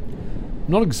 I'm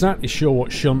not exactly sure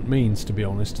what shunt means, to be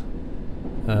honest,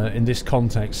 in this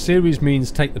context. Series means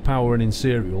take the power in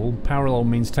serial, parallel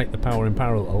means take the power in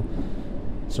parallel.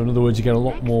 So in other words, you get a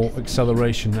lot more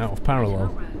acceleration out of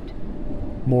parallel.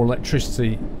 More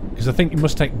electricity, because I think you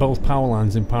must take both power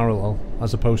lines in parallel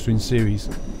as opposed to in series.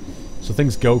 So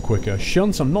things go quicker.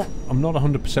 Shunt, I'm not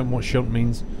 100% what shunt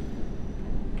means.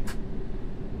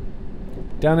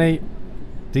 Danny,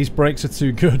 these brakes are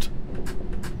too good.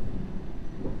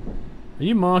 Are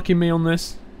you marking me on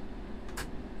this?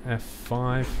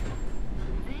 F5.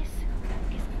 This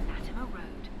is Latimer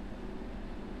Road.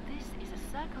 This is a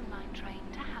Circle Line train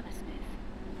to Hammersmith.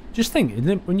 Just think,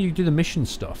 when you do the mission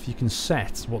stuff, you can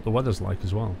set what the weather's like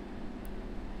as well.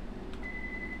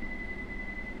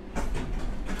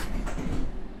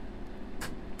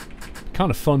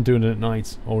 Kind of fun doing it at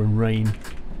night or in rain.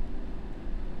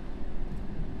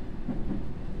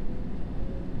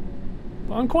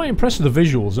 But I'm quite impressed with the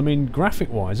visuals. I mean,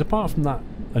 graphic-wise, apart from that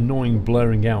annoying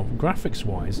blurring out,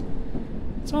 graphics-wise,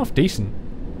 it's half decent.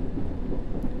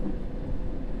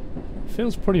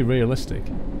 Feels pretty realistic.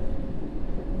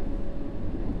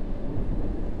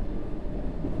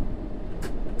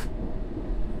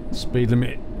 Speed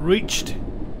limit reached.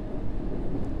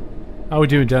 How are we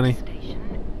doing, Danny?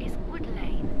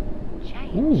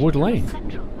 Ooh, Wood Lane.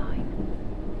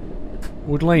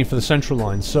 Wood Lane for the Central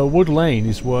Line. So Wood Lane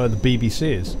is where the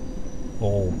BBC is.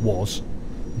 Or was.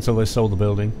 Until they sold the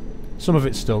building. Some of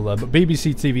it's still there, but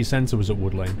BBC TV Centre was at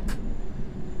Wood Lane.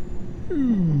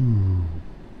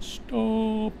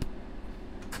 Stop.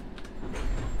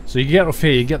 So you get off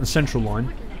here, you get the Central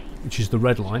Line, which is the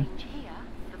red line.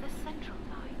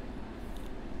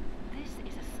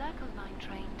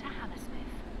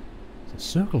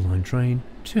 Circle Line train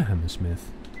to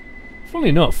Hammersmith. Funnily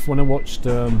enough, when I watched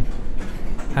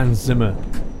Hans Zimmer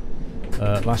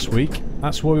last week,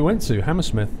 that's where we went to,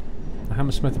 Hammersmith. The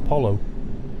Hammersmith Apollo.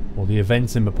 Or the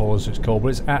event in Apollo as it's called, but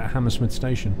it's at Hammersmith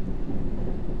Station.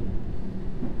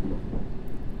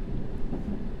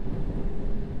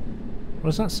 What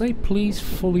does that say? Please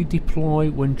fully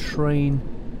deploy when train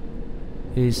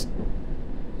is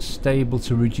stable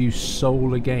to reduce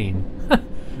solar gain.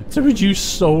 To reduce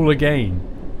solar gain,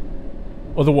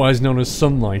 otherwise known as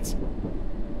sunlight.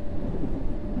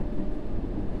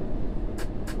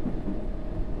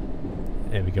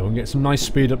 There we go, and get some nice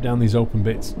speed up down these open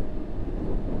bits.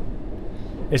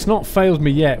 It's not failed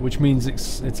me yet, which means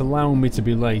it's allowing me to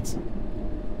be late.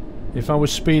 If I was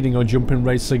speeding or jumping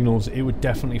red signals, it would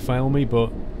definitely fail me,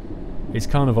 but it's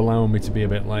kind of allowing me to be a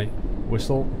bit late.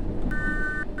 Whistle.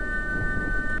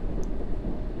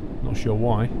 Not sure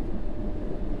why.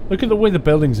 Look at the way the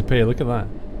buildings appear, look at that.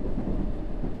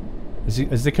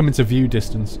 As they come into view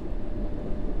distance.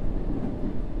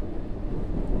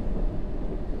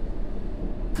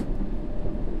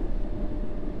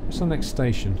 What's the next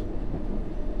station?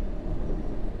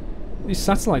 These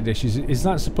satellite dishes, is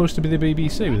that supposed to be the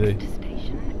BBC with it? Next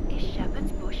station is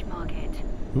Shepherd's Bush Market.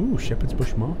 Ooh, Shepherd's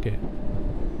Bush Market.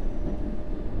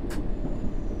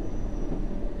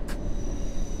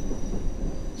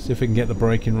 See if we can get the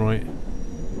braking right.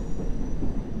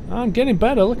 I'm getting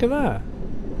better, look at that.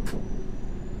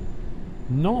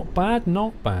 Not bad,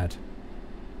 not bad.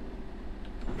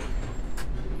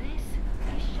 This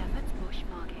is Shepherd's Bush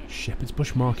Market. Shepherd's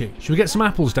Bush Market. Should we get some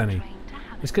apples, Danny?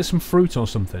 Let's get some fruit or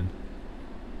something.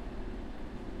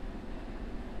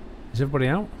 Is everybody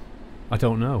out? I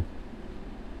don't know.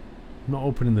 I'm not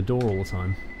opening the door all the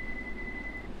time.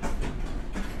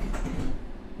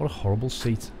 What a horrible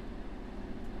seat.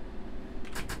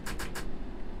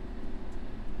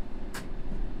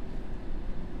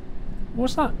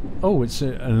 What's that? Oh, it's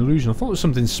an illusion. I thought there was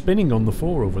something spinning on the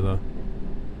floor over there.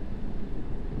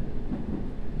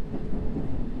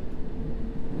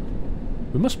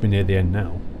 We must be near the end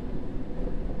now.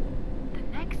 The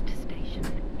next station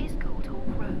is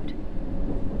Goldhawk Road.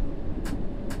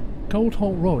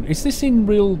 Goldhawk Road. Is this in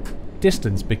real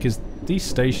distance? Because these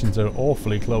stations are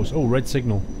awfully close. Oh, red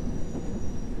signal.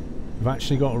 We've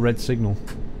actually got a red signal.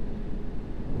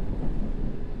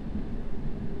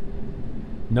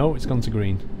 No, it's gone to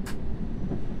green.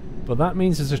 But that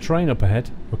means there's a train up ahead.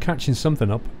 We're catching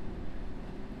something up.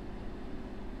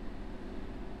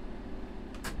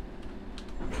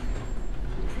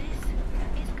 This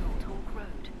is Goldhawk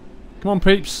Road. Come on,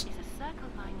 peeps. It's a Circle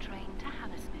Line train to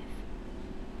Hammersmith.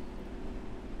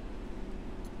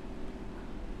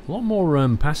 A lot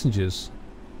more passengers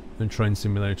than Train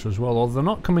Simulator as well. Although they're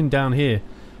not coming down here.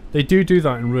 They do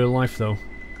that in real life though.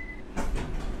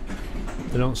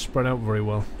 They don't spread out very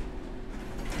well.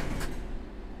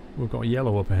 We've got a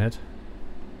yellow up ahead.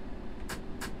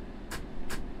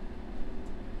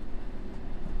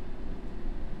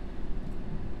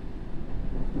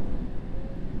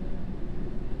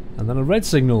 And then a red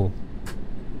signal.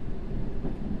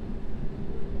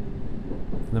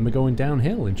 And then we're going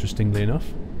downhill, interestingly enough.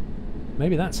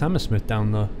 Maybe that's Hammersmith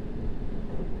down there.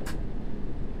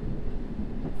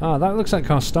 Ah, that looks like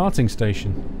our starting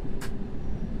station.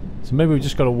 So maybe we've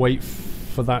just got to wait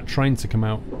for that train to come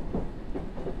out.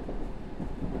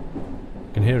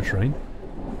 I can hear a train.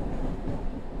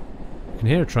 I can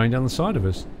hear a train down the side of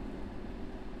us.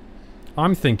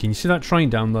 I'm thinking, you see that train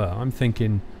down there? I'm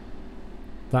thinking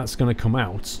that's going to come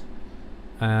out.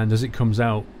 And as it comes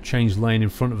out, change lane in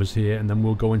front of us here, and then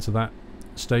we'll go into that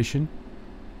station.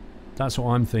 That's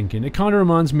what I'm thinking. It kind of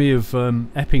reminds me of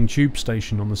Epping Tube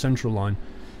Station on the Central Line.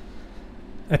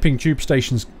 Epping Tube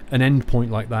Station's an end point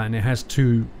like that, and it has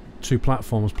two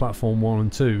platforms, platform 1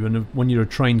 and 2, and when you're a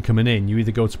train coming in, you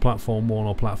either go to platform 1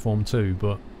 or platform 2,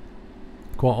 but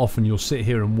quite often you'll sit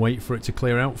here and wait for it to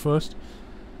clear out first.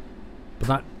 But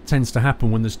that tends to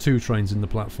happen when there's 2 trains in the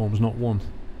platforms, not 1.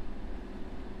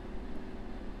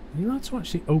 Are you allowed to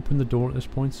actually open the door at this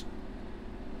point?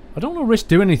 I don't want to risk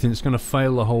doing anything that's going to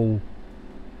fail the whole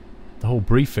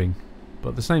briefing, but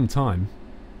at the same time,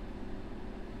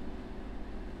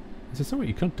 is there something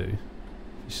you could do? If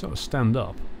you sort of stand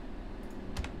up,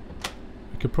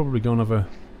 you could probably go and have a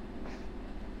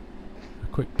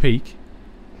quick peek.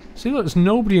 See, look, there's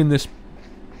nobody in this.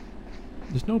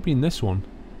 There's nobody in this one.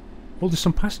 Oh, there's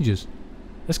some passengers.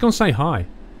 Let's go and say hi.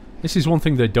 This is one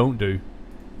thing they don't do.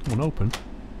 Come on, open.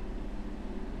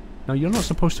 Now you're not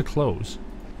supposed to close.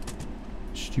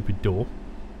 Stupid door.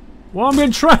 Well, I'm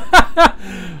being trapped.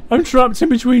 I'm trapped in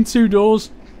between 2 doors.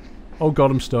 Oh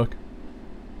god, I'm stuck.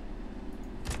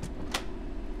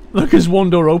 Look, as one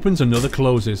door opens, another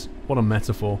closes. What a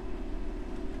metaphor.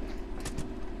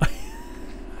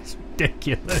 That's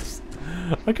ridiculous.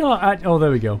 I can't act. Oh,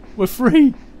 there we go. We're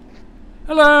free.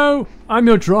 Hello, I'm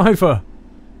your driver.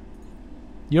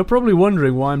 You're probably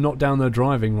wondering why I'm not down there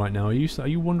driving right now. Are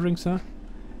you wondering, sir?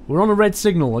 We're on a red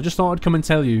signal. I just thought I'd come and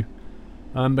tell you.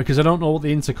 Because I don't know what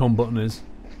the intercom button is.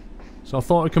 So I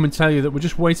thought I'd come and tell you that we're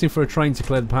just waiting for a train to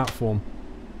clear the platform.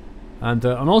 And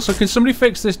also, can somebody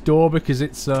fix this door, because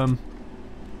it's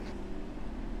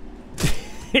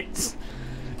it's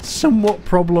somewhat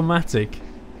problematic,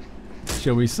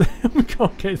 shall we say? We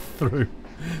can't get through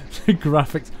the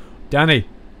graphics. Danny,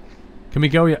 can we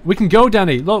go yet? We can go,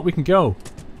 Danny. Look, we can go.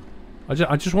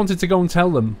 I just wanted to go and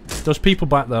tell them. There's people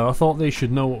back there. I thought they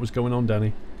should know what was going on,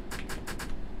 Danny.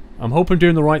 I'm hoping I'm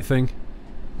doing the right thing.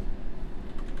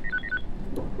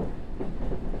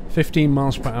 15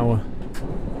 miles per hour.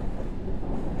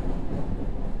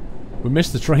 We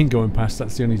missed the train going past,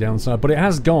 that's the only downside. But it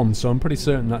has gone, so I'm pretty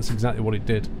certain that's exactly what it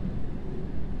did.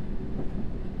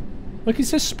 Look, it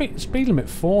says speed limit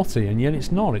 40, and yet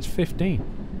it's not, it's 15.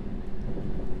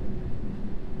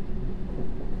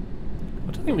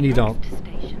 I don't think we need our... Next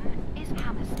station is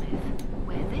Hammersmith,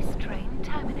 where this train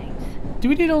terminates. Do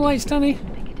we need our lights, Danny?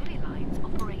 Piccadilly lines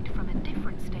operate from a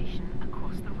different station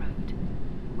across the road.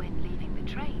 When leaving the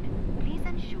train, please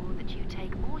ensure that you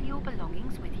take all your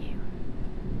belongings with you.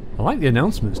 I like the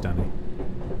announcements, Danny.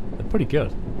 They're pretty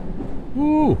good.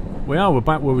 Woo! We're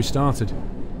back where we started.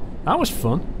 That was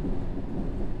fun.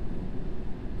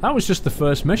 That was just the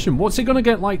first mission. What's it going to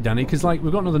get like, Danny? Because, like,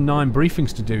 we've got another 9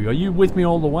 briefings to do. Are you with me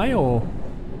all the way, or...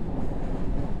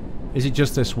 is it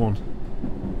just this one?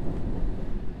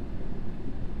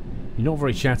 You're not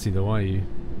very chatty, though, are you?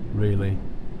 Really?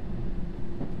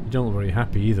 You don't look very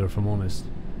happy either, if I'm honest.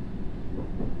 Do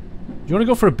you want to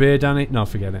go for a beer, Danny? No,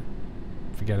 forget it.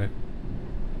 Forget it.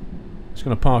 Just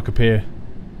going to park up here.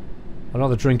 I'd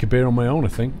rather drink a beer on my own, I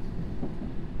think.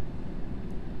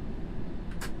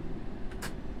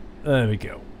 There we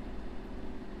go.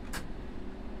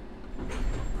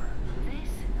 This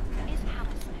is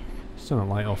Hammersmith. Still not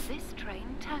light off. This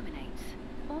train terminates.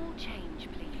 All change,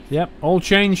 please. Yep, all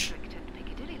change. District and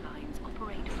Piccadilly lines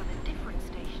operate from a different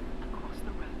station across the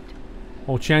road.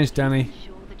 All change, Danny.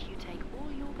 Ensure that you take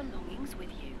all your belongings with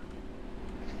you.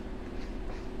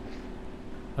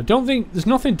 I don't think... there's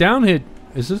nothing down here.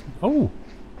 Is there? Oh.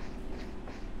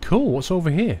 Cool, what's over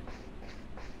here?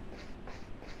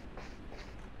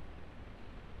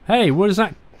 Hey, where's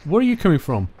that? Where are you coming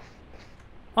from?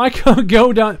 I can't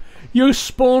go down. You're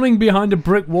spawning behind a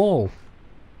brick wall.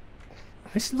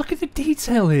 Look at the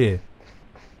detail here.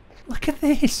 Look at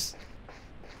this.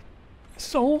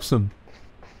 It's awesome.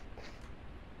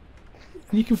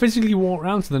 And you can physically walk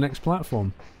around to the next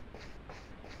platform.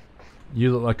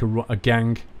 You look like a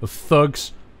gang of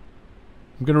thugs.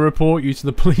 I'm going to report you to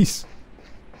the police.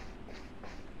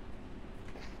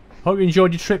 Hope you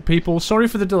enjoyed your trip, people. Sorry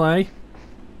for the delay.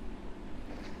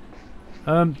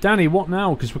 Danny, what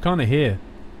now? Because we're kind of here.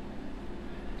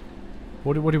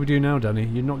 What do we do now, Danny?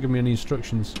 You're not giving me any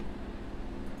instructions.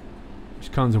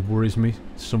 Which kind of worries me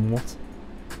somewhat.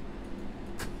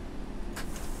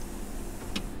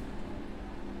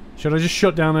 Should I just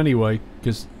shut down anyway?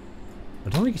 Because I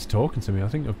don't think he's talking to me. I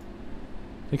think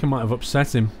I might have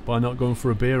upset him by not going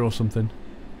for a beer or something.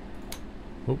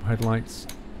 Oh, headlights.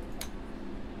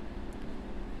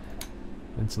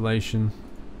 Ventilation.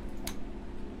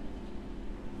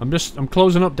 I'm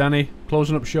closing up, Danny.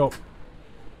 Closing up shop.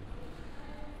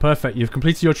 Perfect, you've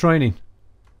completed your training.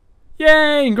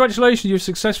 Yay! Congratulations, you've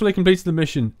successfully completed the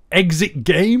mission. Exit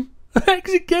game?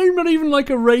 Exit game? Not even like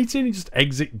a rating, it's just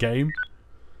exit game.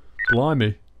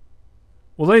 Blimey.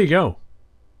 Well, there you go.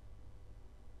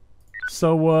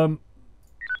 So,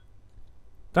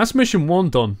 that's mission 1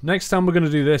 done. Next time we're going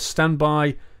to do this.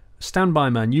 Standby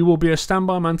man. You will be a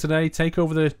standby man today. Take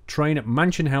over the train at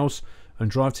Mansion House and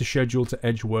drive to schedule to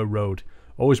Edgware Road.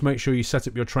 Always make sure you set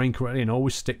up your train correctly and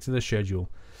always stick to the schedule.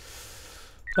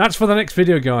 That's for the next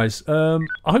video, guys. I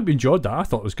hope you enjoyed that. I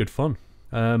thought it was good fun.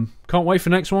 Can't wait for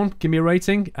the next one. Give me a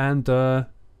rating and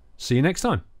see you next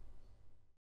time.